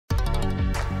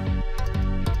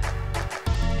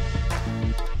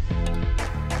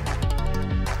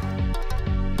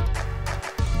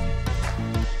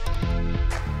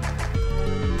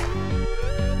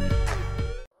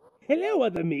hello,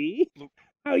 other me.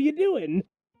 How you doing?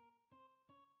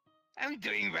 I'm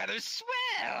doing rather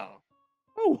swell.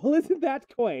 Oh, well, isn't that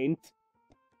quaint?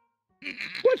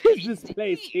 What is this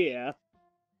place here?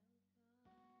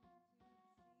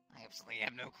 I absolutely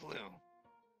have no clue.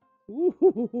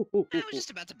 Ooh. I was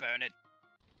just about to burn it.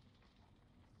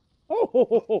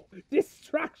 Oh,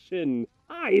 distraction!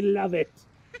 I love it!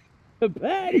 Burn,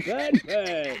 burn,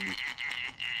 burn!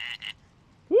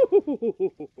 Now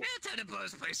time to blow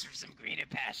this place for some greener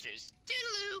pastures.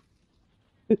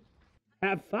 Toodaloo!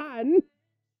 Have fun!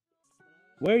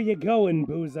 Where you going,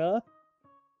 Boozer?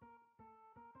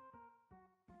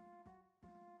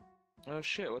 Oh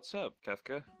shit, what's up,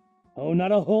 Kefka? Oh,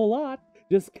 not a whole lot.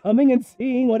 Just coming and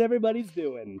seeing what everybody's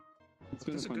doing. It's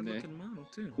been a fun day. Model,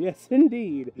 too. Yes,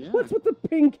 indeed. Yeah. What's with the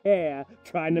pink hair?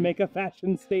 Trying to make a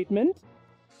fashion statement?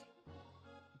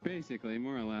 Basically,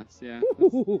 more or less, yeah.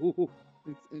 Ooh.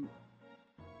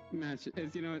 It's,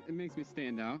 you know, it makes me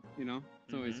stand out, you know?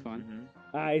 It's always fun.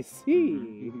 I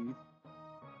see. Mhm.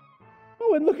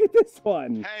 Oh, and look at this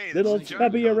one. Hey, Little this is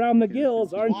chubby Jojo. around the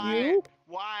gills, aren't you?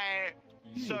 Why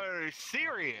so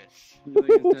serious? You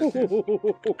like his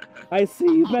tattoos? I see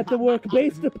you've met the work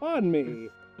based upon me.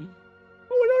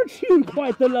 Oh, and aren't you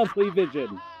quite the lovely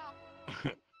vision?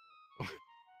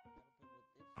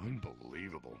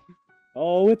 Unbelievable.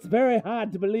 Oh, it's very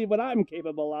hard to believe what I'm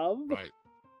capable of. Right.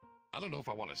 I don't know if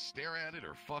I want to stare at it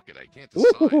or fuck it. I can't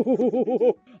decide.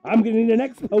 Ooh, I'm gonna need an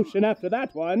X potion after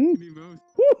that one. Me both.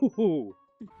 Ooh.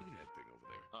 Look at that thing over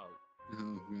there.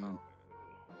 Oh, God.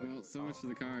 Well, so much for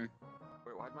the car.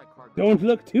 Wait, why'd my car go? Don't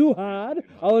look too hard.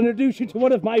 I'll introduce you to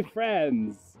one of my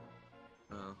friends.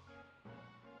 Oh.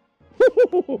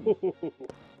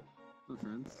 My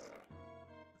friends.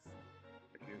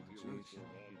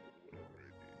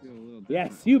 Feel a little Yes,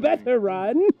 different. you better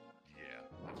run. Yeah,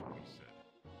 that's what he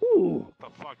said. Ooh,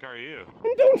 What the fuck are you?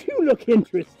 and don't you look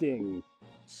interesting?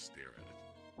 Stare at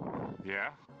it. Yeah?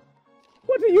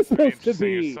 What are you Pretty supposed to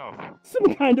interesting be? yourself.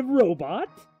 Some kind of robot?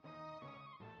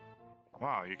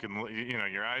 Wow, you can, you know,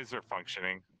 your eyes are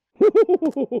functioning.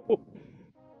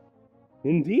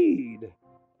 Indeed.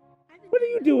 What are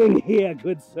you doing here,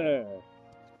 good sir?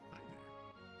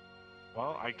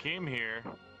 Well, I came here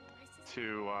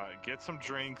to get some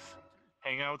drinks,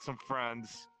 hang out with some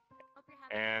friends,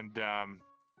 and You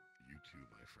too,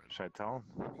 my friend. should I tell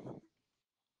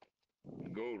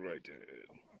them? Go right ahead.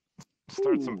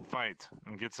 Start some Ooh. fight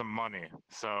and get some money.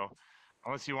 So,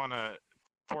 unless you want to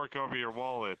fork over your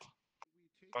wallet,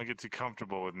 don't get too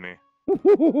comfortable with me.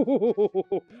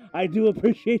 I do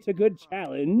appreciate a good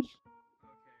challenge.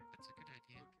 That's a good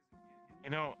idea. You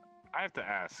know, I have to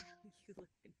ask. You look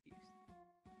confused.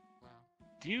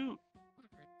 Wow.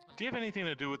 Do you have anything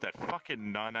to do with that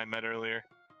fucking nun I met earlier?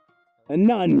 A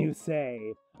nun, you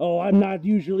say? Oh, I'm not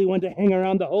usually one to hang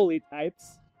around the holy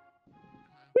types.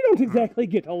 We don't exactly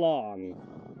get along.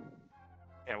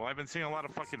 Yeah, well, I've been seeing a lot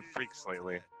of fucking freaks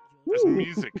lately. There's Ooh.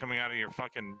 music coming out of your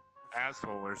fucking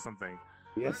asshole or something.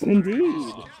 Yes,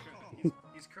 indeed. There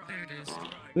it is.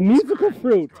 The musical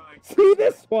fruit. See,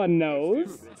 this one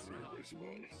knows.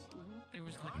 There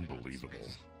was like Unbelievable.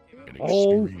 An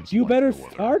Oh, experience you like better no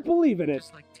other. start believing it,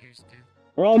 just like tears do.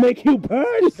 or I'll make you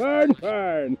burn, burn,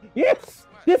 burn. Yes,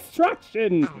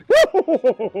 destruction.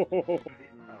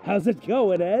 How's it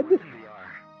going, Ed?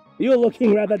 You're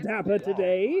looking rather dapper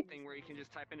today. Thing where you can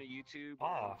just type into YouTube.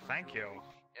 Oh, thank you.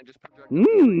 And just project.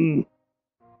 Mmm,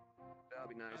 That'd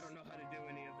be nice. I don't know how to do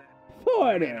any of that.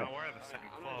 foreigner. wear the same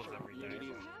clothes every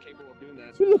day. Capable of doing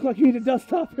that. You look like you need to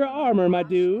dust off your armor, my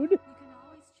dude.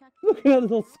 Looking a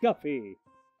little scuffy.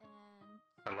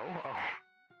 Hello? Oh,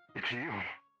 it's you.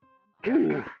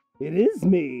 Ooh, it is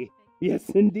me. Yes,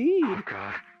 indeed.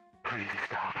 God, please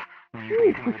stop.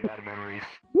 You're giving me bad memories.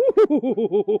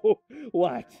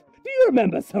 What? Do you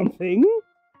remember something?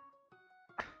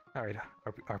 Alright,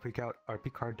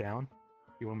 RP card down.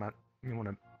 You want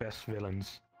to best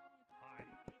villains.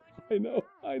 I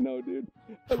know, dude.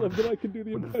 I love that I can do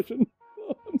the impression.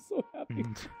 Oh, I'm so happy.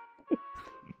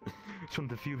 It's one of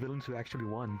the few villains who actually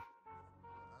won.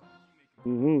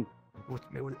 Mm-hmm.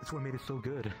 It's what made it so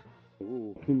good.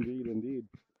 Ooh, indeed.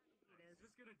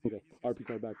 Okay, RP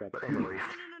card back up.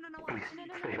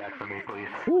 Stay back from me, please.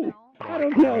 Ooh, I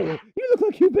don't know. You look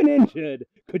like you've been injured.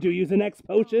 Could you use an X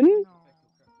potion? No,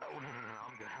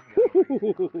 I'm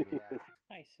good.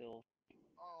 Hi, Syl.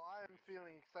 Oh, I am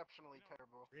feeling exceptionally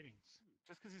terrible. Greetings.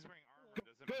 Just because he's wearing armor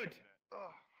doesn't mean that.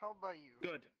 Ugh, how about you?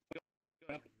 Good.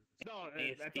 No,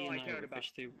 that's all I cared about.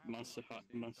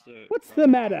 Monster. What's the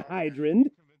matter,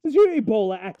 Hydrant? Is your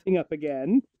Ebola acting up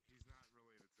again?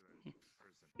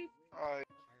 I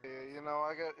you. You know,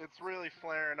 it's really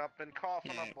flaring up and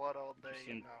coughing up blood all day.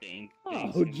 You know.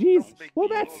 Oh, jeez. Well,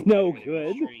 that's no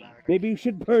good. Maybe you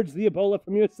should purge the Ebola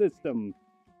from your system.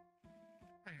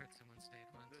 I heard someone say it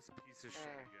once. This piece of shit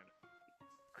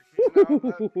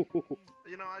again.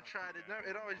 You know, I tried it.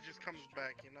 It always just comes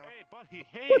back. You know. Hey, buddy.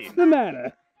 Hey. What's the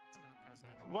matter?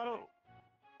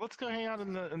 Let's go hang out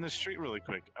in the street really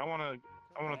quick. I wanna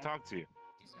talk to you.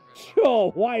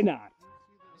 Sure, why not?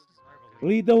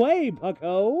 Lead the way,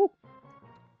 bucko.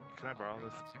 Can I borrow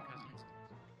this?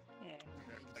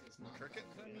 Cricket?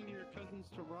 Does that mean your cousin's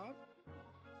to Rob?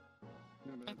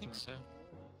 I think so.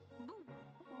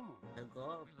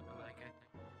 Oh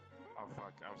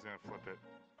fuck! I was gonna flip it.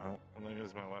 Oh, and there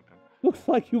goes my weapon. Looks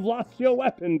like you've lost your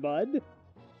weapon, bud.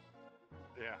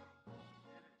 Yeah.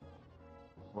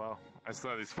 Well, I still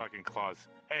have these fucking claws.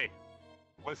 Hey,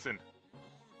 listen.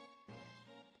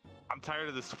 I'm tired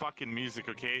of this fucking music,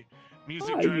 okay?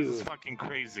 Music drives us fucking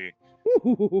crazy.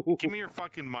 Give me your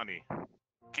fucking money.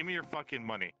 Give me your fucking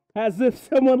money. As if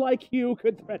someone like you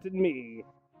could threaten me.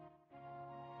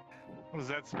 What is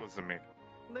that supposed to mean?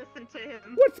 Listen to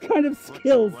him. What kind of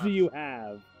skills do you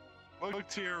have? Look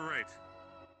to your right.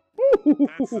 Ooh,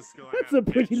 That's the skill I that's have,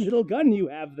 a pretty bitch. little gun you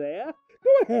have there. Go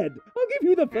ahead. I'll give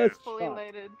you the first Fully shot.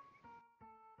 loaded.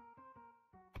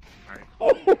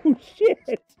 Oh,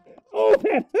 shit. Oh,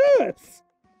 that hurts.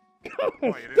 Gosh,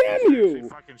 What, damn Actually you.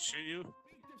 fucking shoot you?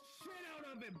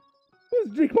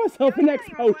 Let's drink myself an X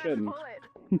potion.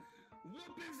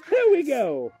 There we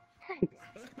go.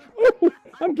 Oh,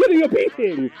 I'm getting a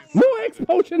beating. More X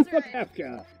potions for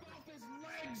Kefka.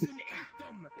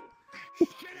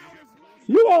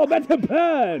 You all better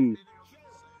burn.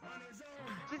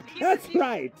 That's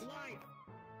right.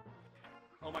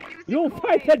 You'll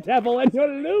fight the devil and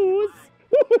you'll lose.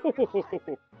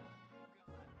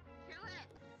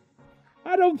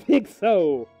 I don't think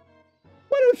so.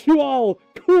 Why don't you all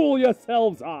cool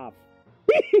yourselves off?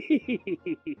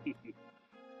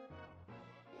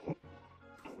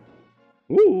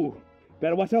 Ooh,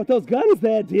 better watch out those guns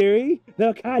there, dearie.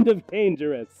 They're kind of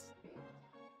dangerous.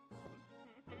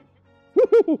 I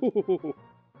think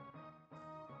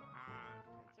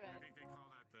they call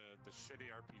that the shitty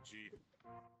RPG effect.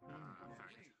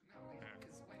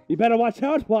 You better watch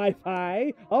out,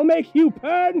 Wi-Fi. I'll make you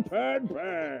burn, burn,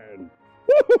 burn.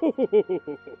 Never played it.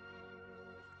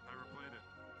 How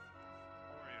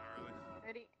are you, Harley?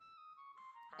 Ready.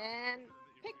 And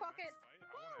pickpocket.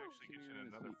 Actually get you in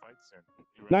another fight soon.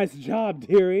 You ready? Nice job,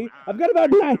 dearie. I've got about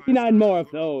 99 more of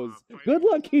those. Good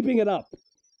luck keeping it up.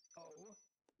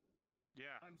 Yeah,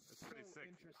 it's pretty sick.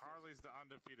 Harley's the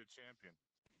undefeated champion.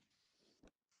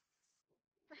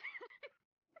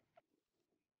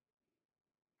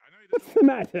 I know he What's doesn't the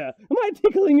matter? Am I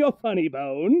tickling your funny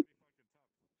bone?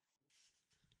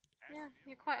 Yeah,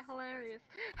 you're quite hilarious.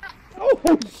 Oh,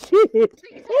 shit.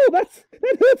 Oh, that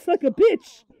hurts like a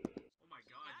bitch. Oh my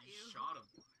god, you shot him.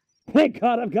 Thank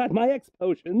God I've got my X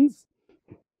potions.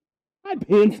 I'd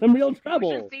be in some real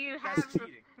trouble. Do you have? That's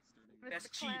cheating. That's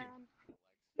Mr. cheating. Clown?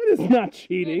 It is not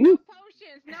cheating. No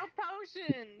potions, no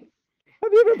potions.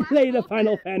 Have you ever played a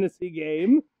Final Fantasy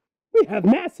game? We have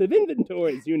massive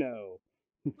inventories, you know.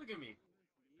 Look at me.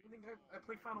 You think I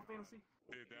play Final Fantasy?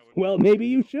 Dude, that would Well, maybe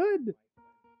you should.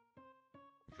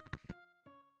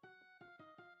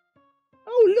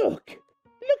 Oh, look!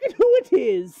 Look at who it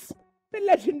is! The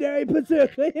legendary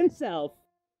Berserker himself.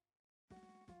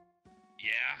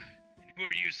 Yeah? And who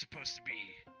are you supposed to be?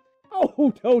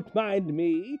 Oh, don't mind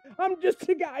me. I'm just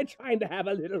a guy trying to have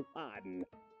a little fun.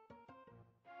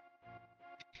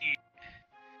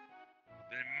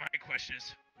 Then my question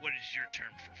is, what is your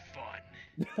term for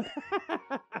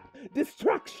fun?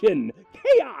 Destruction,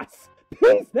 chaos,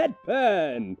 things that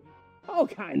burn. All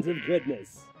kinds of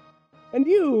goodness. And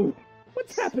you,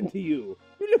 what's happened to you?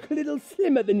 You look a little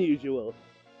slimmer than usual.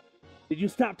 Did you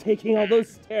stop taking all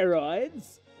those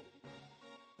steroids?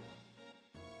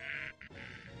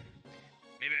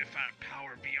 Maybe I found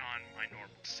power beyond my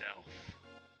normal self.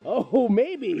 Oh,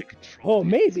 maybe. Or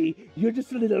maybe you're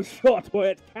just a little short where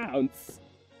it counts.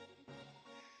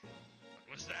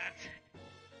 What's that?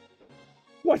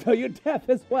 What, are you deaf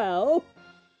as well?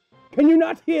 Can you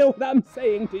not hear what I'm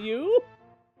saying to you?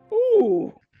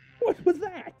 Ooh, what was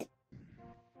that?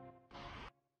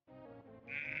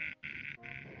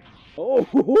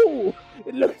 Oh,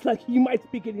 it looks like you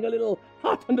might be getting a little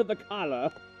hot under the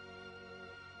collar.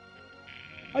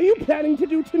 Are you planning to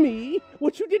do to me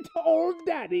what you did to old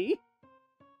Daddy?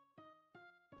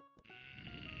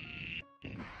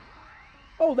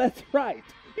 Oh, that's right.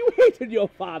 You hated your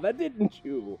father, didn't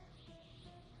you?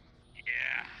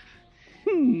 Yeah.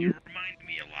 Hmm. You remind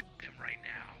me a lot of him right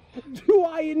now. Do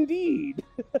I indeed?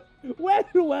 Well,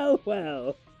 well,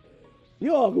 well.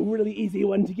 You're a really easy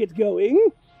one to get going.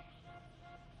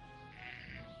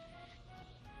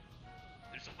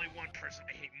 There's only one person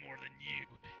I hate more than you.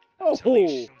 Oh, Until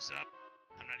he shows up,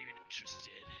 I'm not even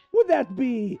interested. would that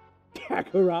be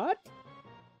Kakarot?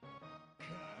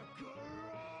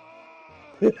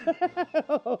 Do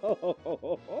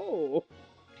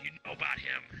you know about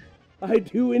him? I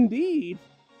do indeed.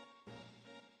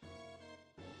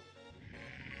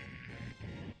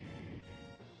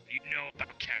 Do you know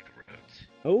about Kakarot?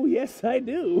 Oh, yes, I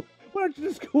do. Why don't you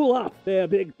just cool off there,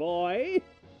 big boy?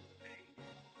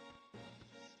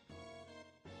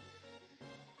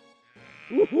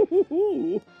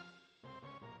 Ooh.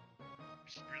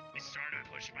 Just really starting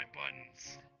to push my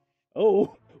buttons.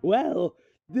 Oh, well,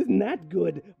 isn't that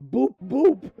good? Boop,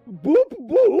 boop, boop,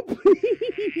 boop.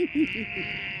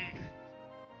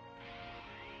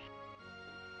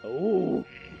 Oh,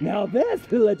 now there's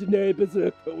the legendary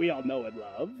berserker we all know and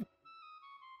love.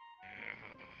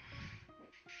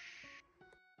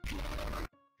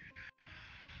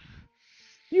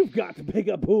 You've got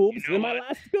bigger boobs than my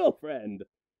last girlfriend.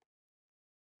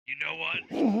 You know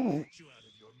what?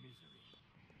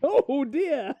 Oh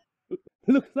dear.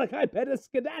 Looks like I better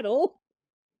skedaddle.